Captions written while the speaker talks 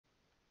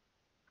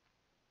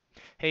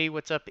Hey,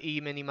 what's up,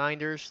 E-mini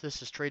Minders?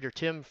 This is Trader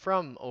Tim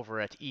from over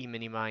at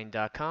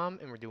eminimind.com,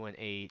 and we're doing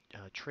a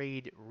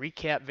trade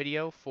recap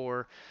video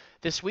for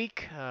this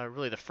week.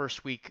 Really, the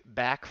first week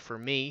back for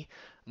me.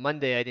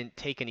 Monday, I didn't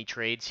take any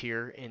trades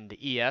here in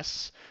the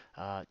ES.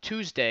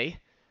 Tuesday,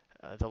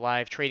 the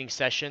live trading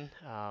session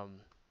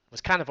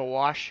was kind of a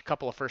wash. A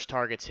couple of first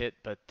targets hit,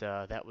 but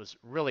that was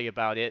really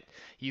about it.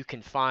 You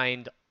can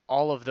find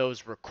all of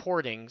those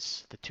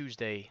recordings, the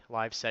Tuesday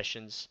live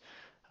sessions,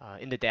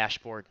 in the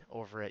dashboard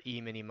over at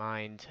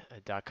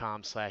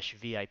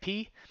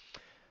eminimind.com/VIP.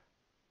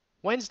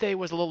 Wednesday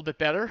was a little bit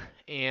better,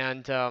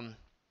 and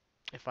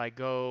if I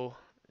go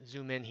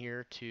zoom in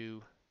here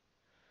to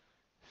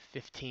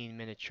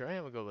 15-minute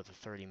chart, we'll go with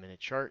a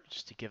 30-minute chart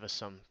just to give us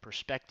some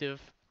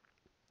perspective.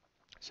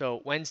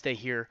 So Wednesday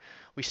here,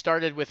 we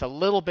started with a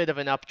little bit of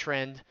an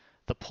uptrend,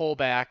 the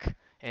pullback,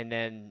 and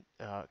then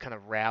kind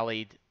of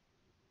rallied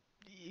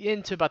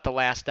into about the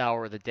last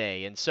hour of the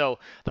day. And so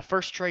the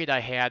first trade I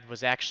had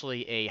was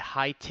actually a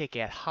high tick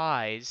at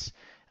highs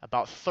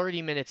about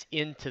 30 minutes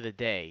into the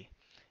day.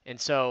 And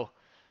so,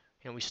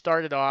 we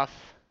started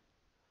off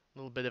a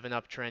little bit of an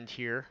uptrend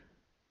here,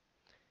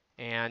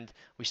 and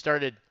we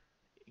started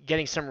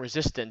getting some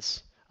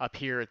resistance up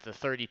here at the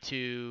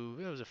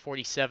 32, it was a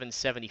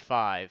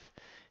 47.75.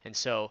 And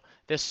so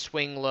this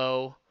swing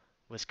low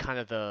was kind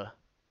of the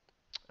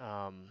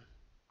um,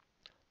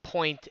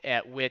 point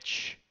at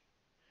which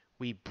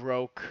we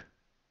broke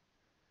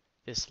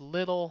this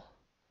little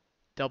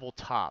double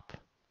top.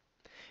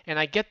 And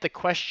I get the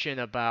question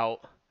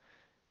about,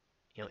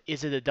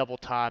 is it a double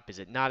top? Is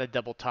it not a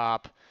double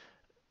top?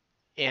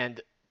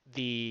 And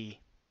the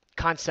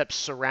concepts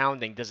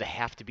surrounding, does it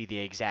have to be the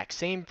exact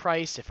same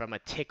price? If I'm a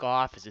tick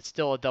off, is it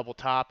still a double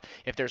top?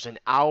 If there's an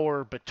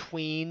hour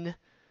between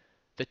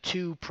the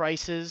two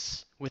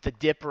prices with a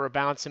dip or a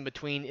bounce in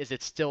between, is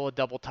it still a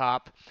double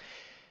top?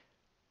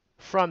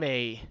 From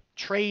a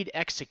trade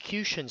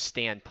execution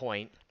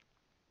standpoint,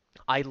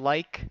 I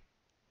like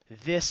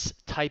this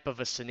type of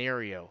a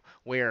scenario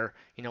where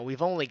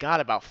we've only got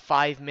about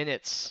 5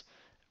 minutes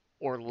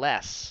or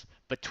less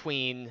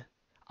between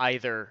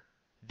either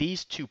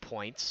these 2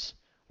 points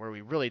where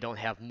we really don't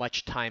have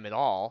much time at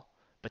all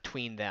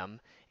between them,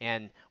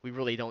 and we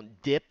really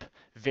don't dip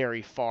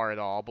very far at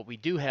all, but we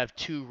do have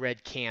two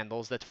red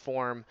candles that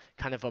form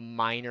kind of a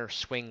minor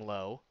swing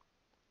low.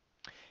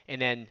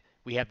 And then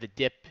we have the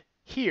dip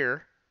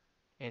here,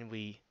 and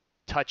we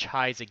touch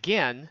highs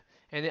again,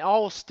 and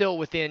all still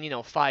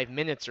within 5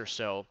 minutes or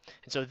so.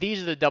 And so these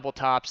are the double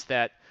tops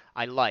that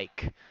I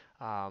like.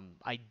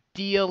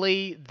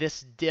 Ideally,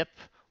 this dip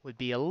would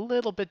be a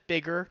little bit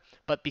bigger,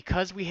 but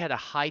because we had a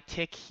high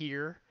tick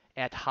here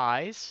at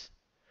highs,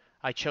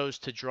 I chose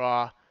to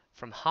draw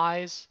from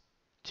highs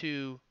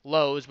to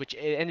lows, which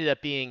ended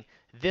up being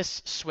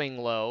this swing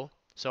low.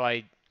 So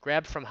I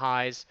grabbed from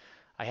highs.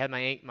 I had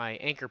my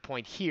anchor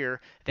point here.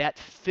 That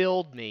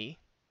filled me,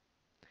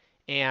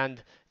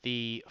 and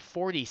the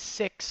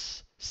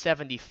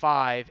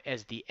 46.75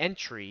 as the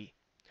entry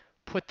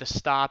put the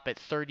stop at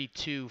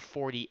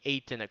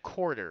 32.48 and a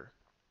quarter.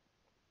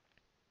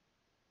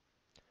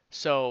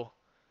 So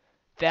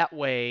that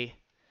way,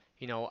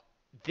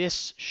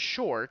 this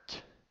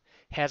short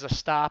has a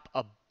stop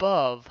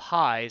above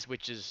highs,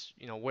 which is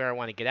where I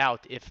want to get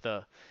out if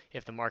the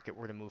market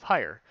were to move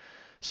higher.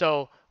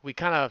 So we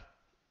kind of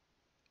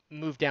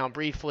moved down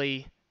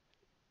briefly,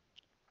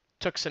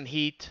 took some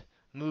heat,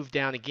 moved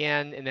down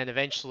again, and then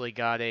eventually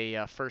got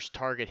a first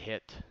target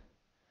hit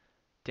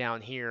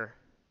down here.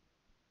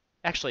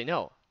 Actually,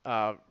 no,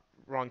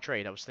 wrong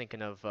trade. I was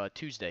thinking of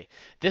Tuesday.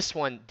 This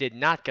one did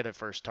not get a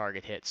first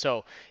target hit.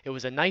 So it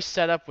was a nice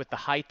setup with the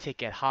high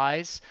tick at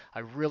highs. I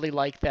really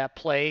like that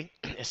play,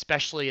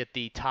 especially at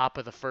the top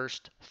of the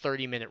first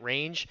 30-minute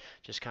range.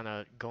 Just kind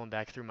of going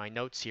back through my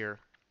notes here.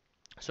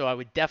 So I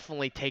would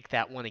definitely take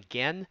that one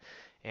again.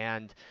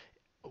 And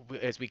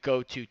as we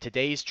go to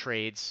today's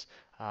trades,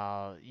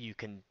 you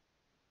can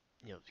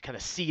kind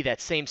of see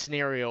that same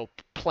scenario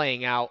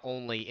playing out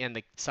only in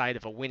the side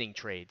of a winning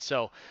trade.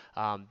 So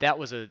that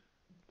was a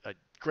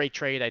great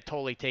trade. I'd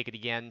totally take it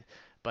again,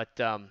 but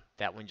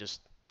that one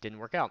just didn't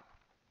work out.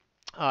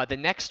 The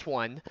next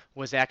one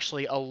was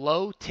actually a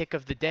low tick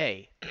of the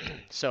day.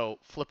 So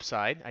flip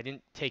side, I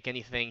didn't take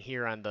anything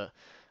here on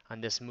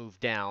this move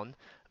down,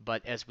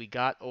 but as we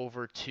got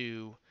over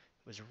to,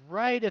 it was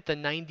right at the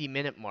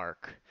 90-minute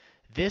mark.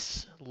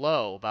 This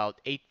low,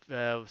 about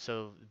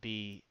so it'd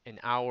be an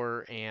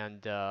hour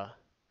and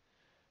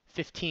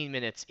 15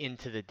 minutes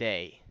into the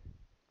day.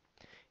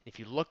 If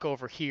you look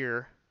over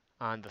here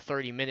on the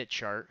 30-minute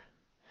chart,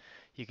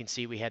 you can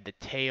see we had the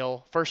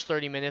tail. First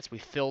 30 minutes, we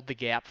filled the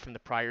gap from the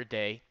prior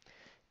day.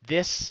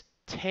 This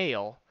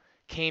tail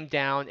came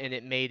down and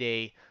it made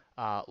a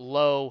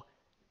low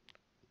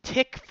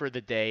tick for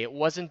the day. It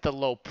wasn't the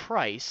low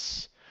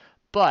price,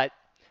 but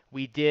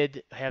we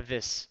did have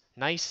this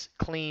nice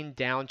clean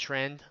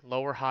downtrend,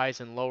 lower highs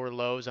and lower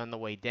lows on the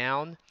way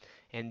down.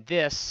 And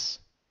this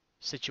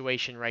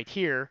situation right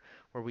here,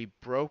 where we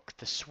broke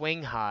the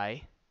swing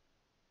high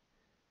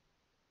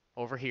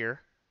over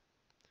here,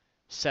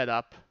 set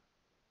up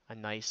a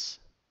nice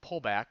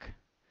pullback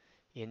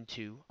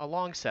into a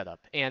long setup,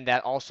 and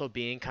that also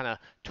being kind of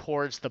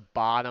towards the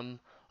bottom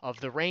of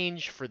the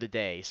range for the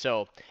day.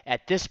 So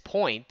at this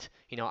point,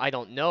 I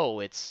don't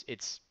know, it's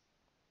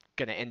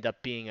going to end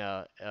up being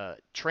a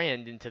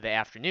trend into the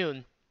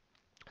afternoon.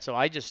 So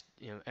I just,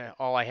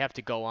 all I have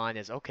to go on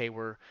is, okay,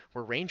 we're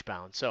range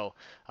bound. So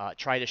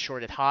try to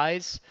short at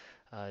highs.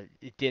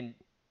 It didn't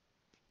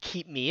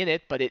keep me in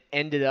it, but it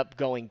ended up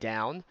going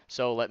down.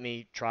 So let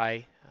me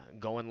try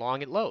going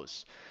long at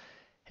lows.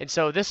 And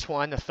so this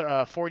one,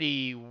 the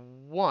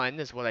 41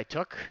 is what I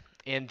took,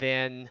 and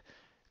then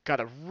got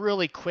a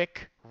really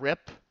quick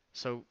rip.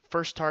 So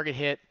first target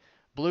hit,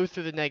 blew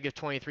through the negative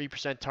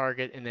 23%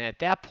 target, and then at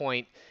that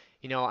point,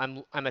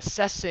 I'm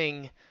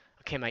assessing.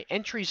 Okay, my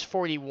entry's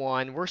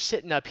 41. We're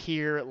sitting up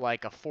here at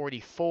like a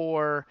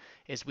 44.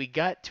 As we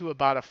got to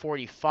about a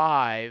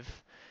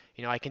 45,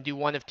 I can do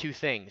one of two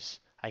things.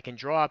 I can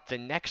draw up the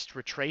next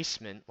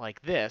retracement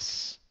like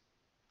this,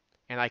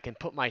 and I can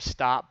put my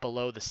stop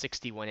below the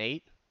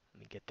 61.8. Let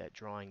me get that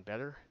drawing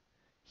better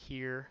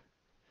here.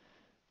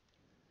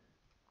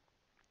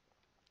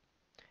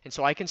 And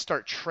so I can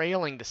start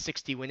trailing the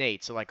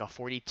 61.8, so like a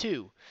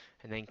 42,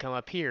 and then come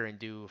up here and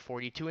do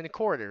 42 and a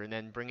quarter, and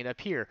then bring it up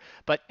here.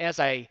 But as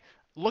I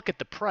look at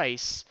the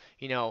price,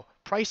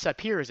 price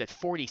up here is at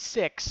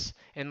 46,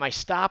 and my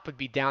stop would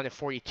be down at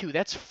 42.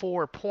 That's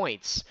 4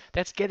 points.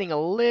 That's getting a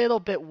little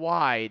bit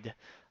wide,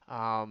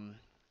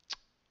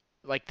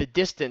 like the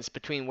distance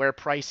between where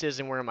price is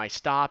and where my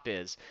stop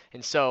is.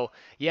 And so,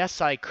 yes,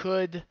 I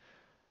could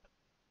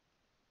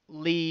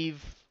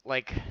leave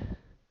like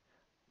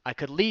I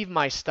could leave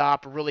my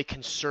stop really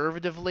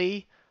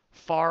conservatively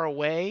far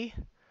away,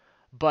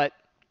 but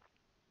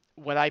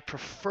what I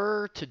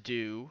prefer to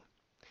do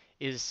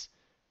is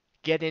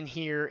get in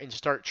here and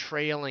start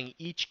trailing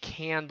each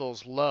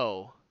candle's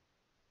low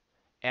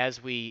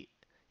as we're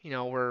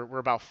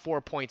about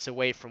 4 points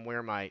away from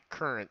where my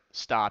current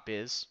stop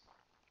is,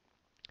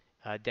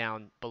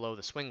 down below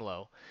the swing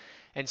low.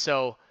 And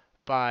so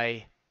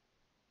by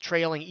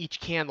trailing each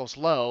candle's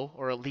low,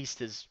 or at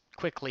least as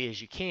quickly as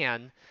you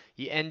can,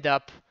 I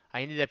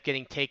ended up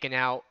getting taken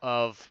out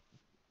of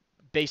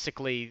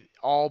basically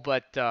all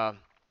but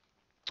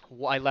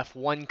I left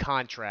one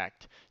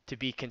contract to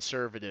be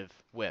conservative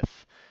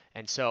with.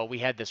 And so we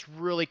had this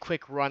really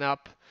quick run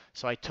up.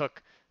 So I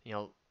took,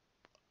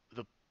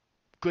 the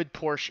good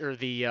portion, or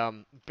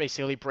the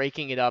basically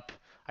breaking it up.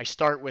 I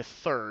start with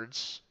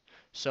thirds.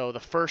 So the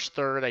first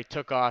third I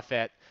took off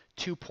at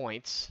 2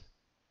 points.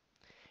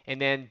 And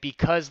then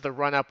because the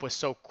run up was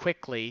so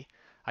quickly,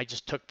 I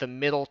just took the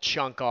middle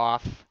chunk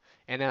off,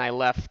 and then I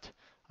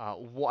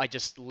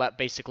just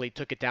basically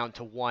took it down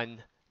to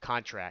one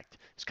contract.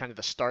 It's kind of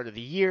the start of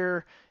the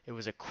year. It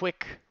was a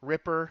quick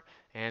ripper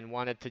and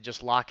wanted to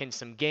just lock in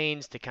some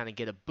gains to kind of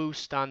get a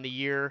boost on the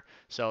year.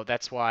 So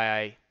that's why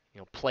I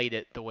played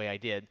it the way I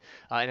did.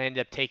 And I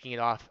ended up taking it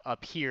off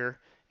up here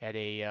at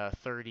a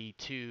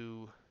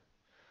 32.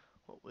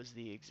 What was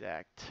the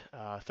exact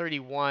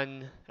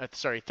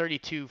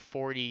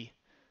 32.40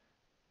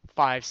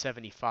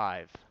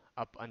 575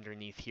 up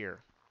underneath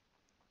here.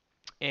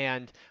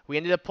 And we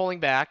ended up pulling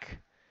back.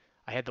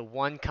 I had the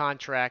one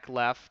contract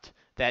left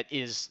that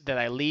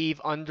I leave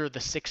under the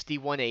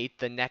 61.8,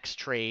 the next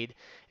trade,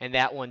 and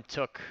that one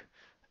took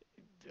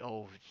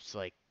it's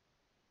like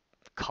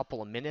a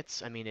couple of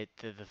minutes. I mean,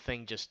 the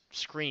thing just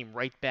screamed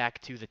right back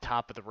to the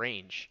top of the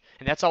range.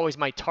 And that's always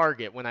my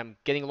target when I'm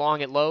getting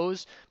long at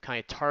lows, kind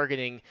of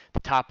targeting the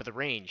top of the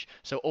range.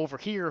 So over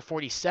here,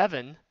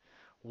 47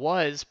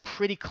 was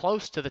pretty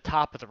close to the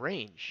top of the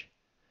range.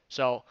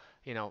 So,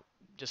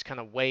 just kind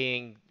of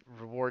weighing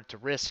reward to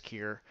risk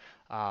here.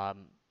 I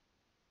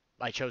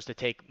chose to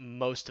take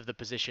most of the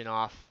position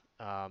off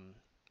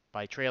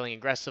by trailing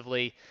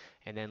aggressively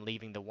and then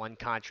leaving the one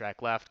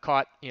contract left.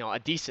 Caught, a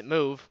decent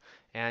move,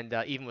 and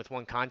even with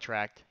one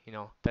contract,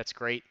 that's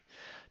great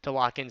to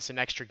lock in some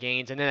extra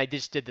gains. And then I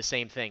just did the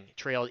same thing.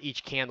 Trailed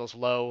each candle's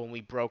low when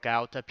we broke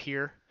out up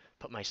here,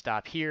 put my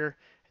stop here,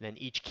 and then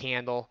each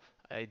candle,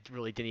 I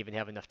really didn't even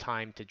have enough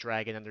time to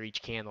drag it under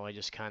each candle. I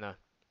just kind of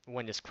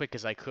went as quick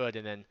as I could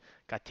and then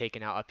got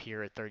taken out up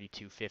here at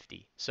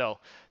 32.50. So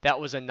that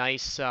was a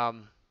nice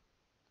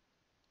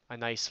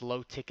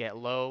low ticket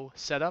low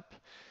setup.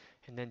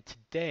 And then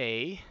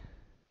today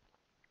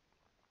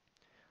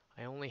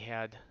I only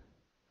had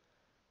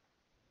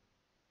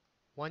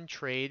one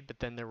trade, but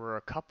then there were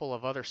a couple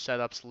of other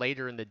setups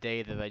later in the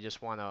day that I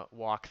just want to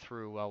walk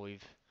through while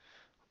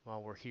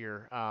we're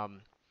here.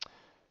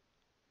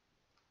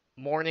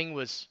 Morning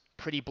was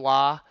pretty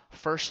blah.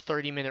 First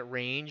 30-minute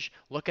range.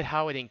 Look at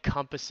how it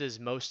encompasses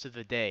most of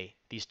the day.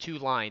 These two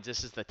lines.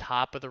 This is the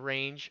top of the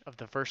range of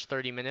the first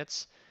 30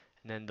 minutes,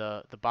 and then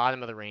the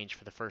bottom of the range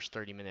for the first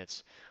 30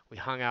 minutes. We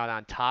hung out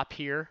on top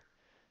here,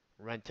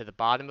 went to the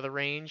bottom of the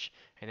range,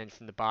 and then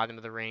from the bottom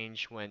of the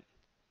range went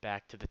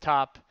back to the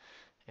top,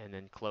 and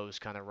then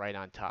closed kind of right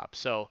on top.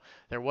 So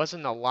there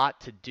wasn't a lot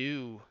to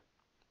do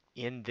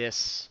in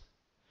this,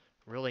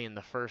 really, in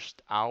the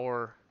first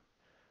hour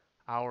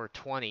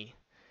 20,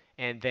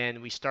 and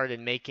then we started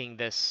making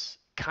this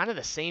kind of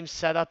the same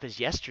setup as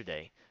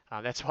yesterday.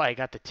 That's why I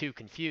got the two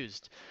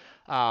confused.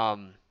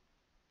 Um,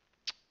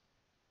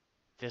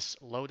 this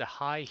low to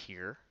high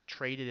here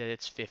traded at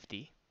its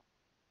 50.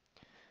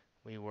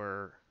 We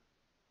were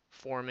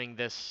forming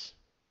this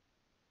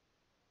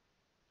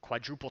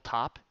quadruple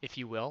top, if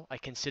you will. I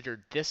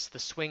considered this the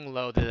swing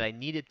low that I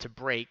needed to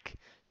break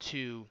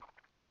to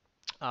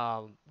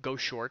go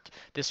short.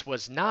 This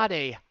was not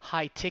a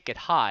high ticket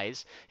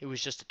highs. It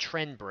was just a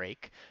trend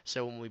break.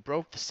 So when we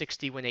broke the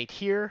 60-18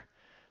 here,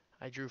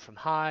 I drew from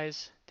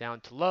highs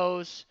down to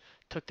lows,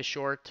 took the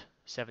short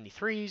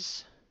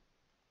 73s.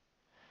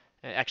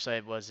 Actually,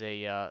 it was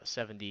a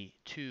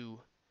 72,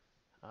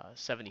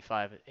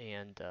 75,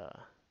 and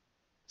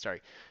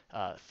sorry,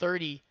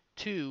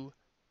 32,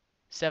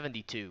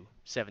 72,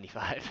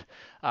 75.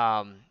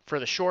 For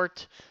the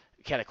short,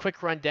 had a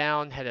quick run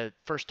down, had a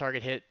first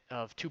target hit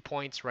of 2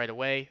 points right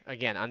away,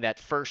 again, on that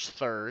first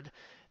third.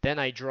 Then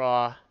I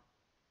draw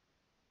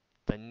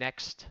the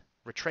next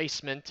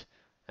retracement.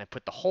 I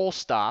put the whole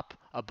stop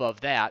above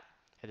that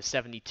at a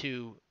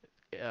 72.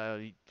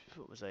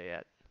 What was I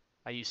at?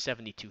 I used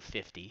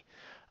 72.50.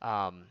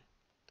 And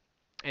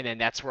then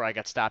that's where I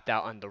got stopped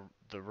out on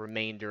the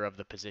remainder of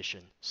the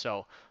position.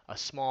 So a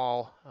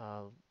small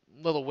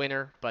little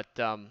winner, but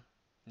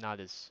not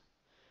as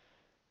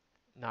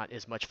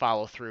much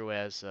follow through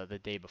as the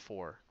day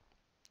before.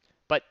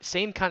 But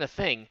same kind of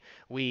thing.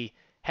 We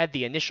had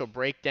the initial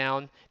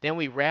breakdown, then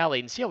we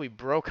rallied, and see how we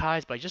broke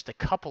highs by just a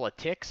couple of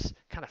ticks,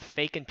 kind of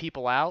faking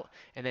people out,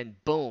 and then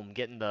boom,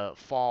 getting the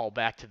fall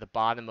back to the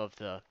bottom of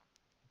the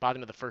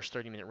first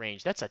 30-minute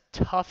range. That's a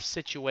tough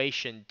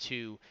situation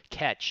to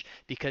catch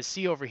because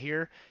see over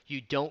here,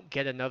 you don't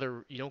get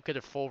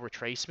a full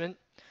retracement.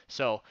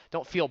 So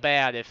don't feel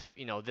bad if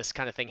this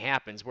kind of thing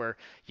happens where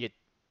you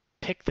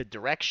pick the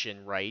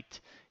direction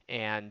right,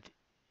 and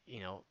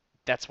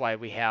that's why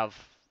we have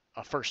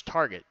a first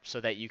target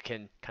so that you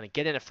can kind of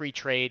get in a free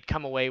trade,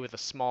 come away with a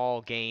small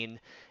gain,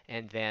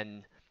 and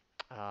then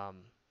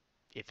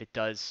if it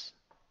does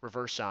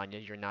reverse on you,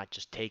 you're not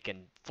just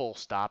taking full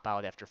stop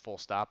out after full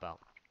stop out.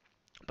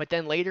 But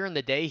then later in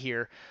the day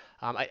here,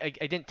 I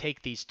didn't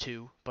take these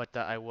two, but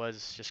I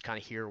was just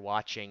kind of here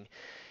watching.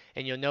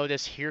 And you'll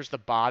notice here's the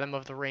bottom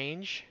of the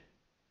range.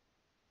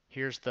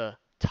 Here's the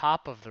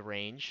top of the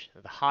range,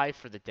 the high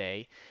for the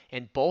day.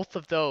 And both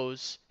of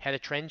those had a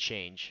trend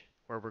change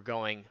where we're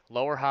going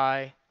lower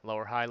high,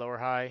 lower high, lower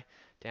high,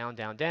 down,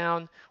 down,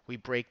 down. We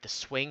break the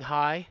swing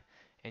high,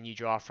 and you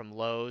draw from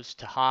lows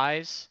to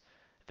highs.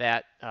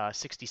 That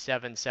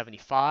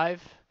 67.75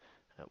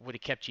 would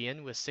have kept you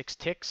in with 6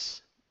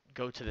 ticks.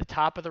 Go to the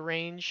top of the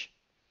range,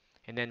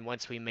 and then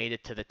once we made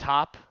it to the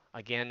top,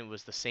 again, it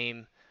was the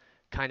same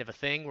kind of a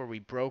thing where we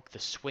broke the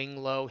swing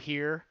low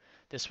here.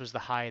 This was the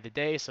high of the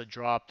day, so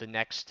draw up the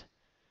next,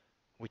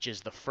 which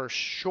is the first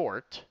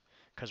short,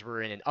 because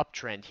we're in an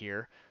uptrend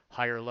here.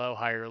 Higher low,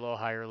 higher low,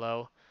 higher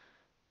low,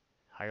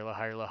 higher low,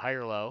 higher low,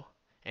 higher low,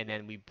 and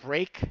then we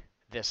break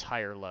this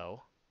higher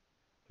low.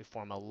 We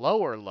form a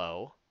lower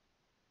low,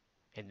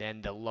 and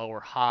then the lower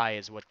high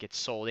is what gets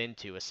sold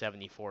into. A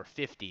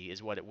 74.50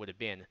 is what it would have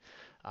been.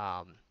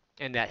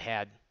 And that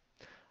had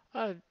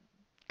a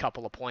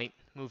couple of point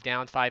move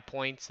down 5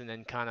 points and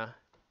then kind of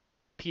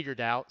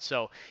petered out.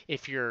 So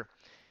if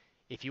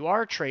you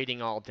are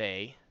trading all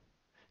day,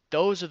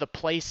 those are the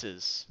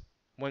places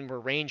when we're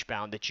range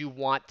bound that you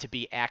want to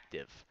be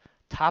active.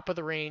 Top of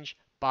the range,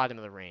 bottom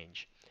of the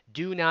range.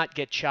 Do not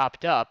get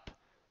chopped up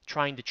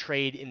trying to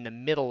trade in the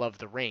middle of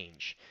the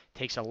range. It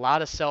takes a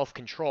lot of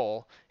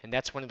self-control, and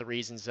that's one of the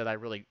reasons that I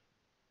really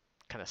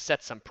kind of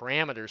set some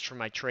parameters for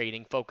my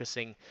trading,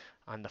 focusing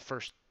on the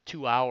first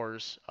 2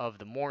 hours of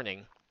the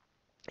morning.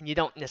 And you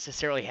don't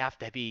necessarily have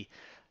to be,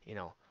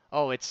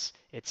 oh, it's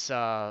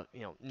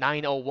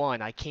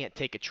 9:01, I can't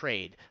take a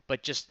trade,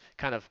 but just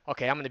kind of,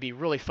 okay, I'm going to be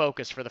really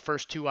focused for the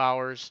first 2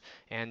 hours,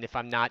 and if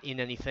I'm not in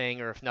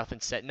anything or if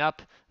nothing's setting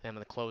up, then I'm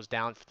going to close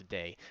down for the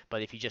day.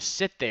 But if you just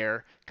sit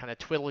there, kind of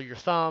twiddle your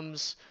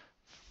thumbs,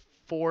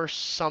 force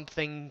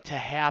something to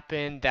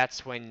happen,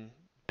 that's when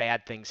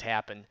bad things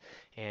happen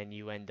and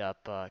you end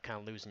up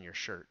kind of losing your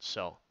shirt.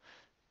 So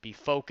be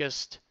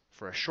focused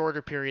for a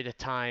shorter period of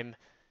time,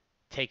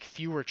 take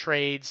fewer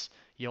trades,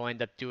 you'll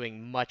end up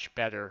doing much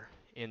better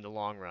in the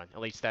long run. At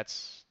least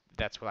that's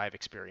what I've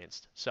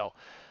experienced. So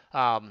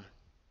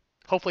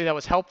hopefully that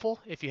was helpful.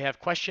 If you have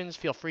questions,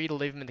 feel free to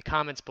leave them in the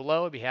comments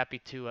below. I'd be happy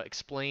to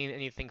explain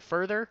anything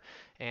further.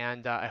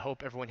 And I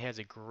hope everyone has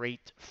a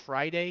great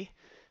Friday,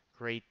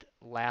 great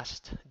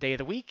last day of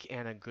the week,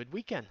 and a good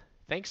weekend.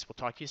 Thanks. We'll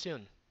talk to you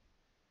soon.